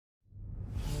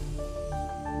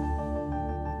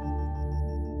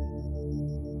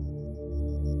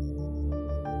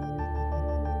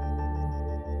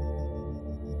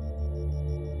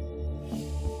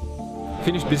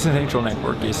Finnish Business Angel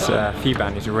Network is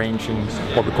FiBAN is arranging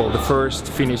what we call the first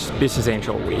Finnish Business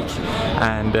Angel Week,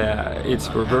 and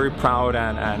we're very proud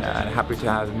and happy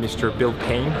to have Mr.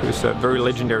 Payne, who's a very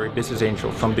legendary business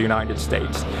angel from the United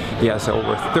States. He has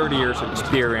over 30 years of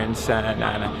experience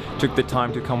and took the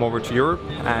time to come over to Europe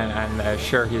and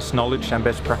share his knowledge and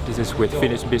best practices with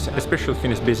especially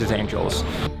Finnish business angels.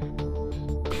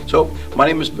 So, my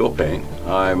name is Payne.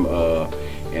 I'm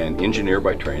an engineer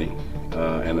by training.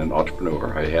 And an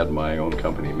entrepreneur. I had my own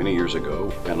company many years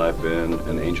ago, and I've been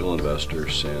an angel investor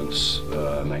since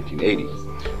 1980.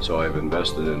 So I've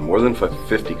invested in more than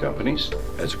 50 companies.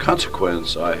 As a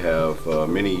consequence, I have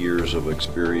many years of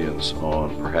experience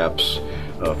on perhaps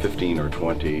 15 or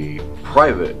 20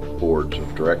 private boards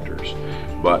of directors,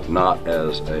 but not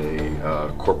as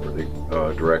a corporate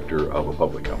director of a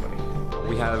public company.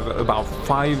 We have about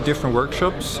 5 different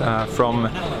workshops from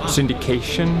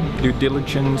syndication, due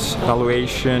diligence,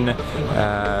 valuation,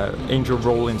 angel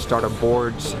role in startup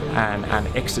boards, and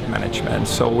exit management.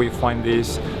 So we find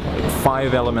these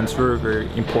 5 elements very, very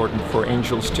important for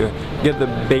angels to get the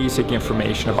basic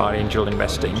information about angel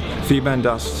investing. FiBAN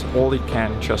does all it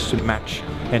can just to match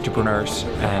entrepreneurs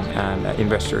and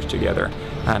investors together,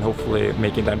 and hopefully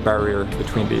making that barrier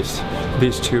between these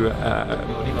two,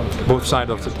 both sides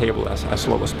of the table as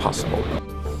low as possible.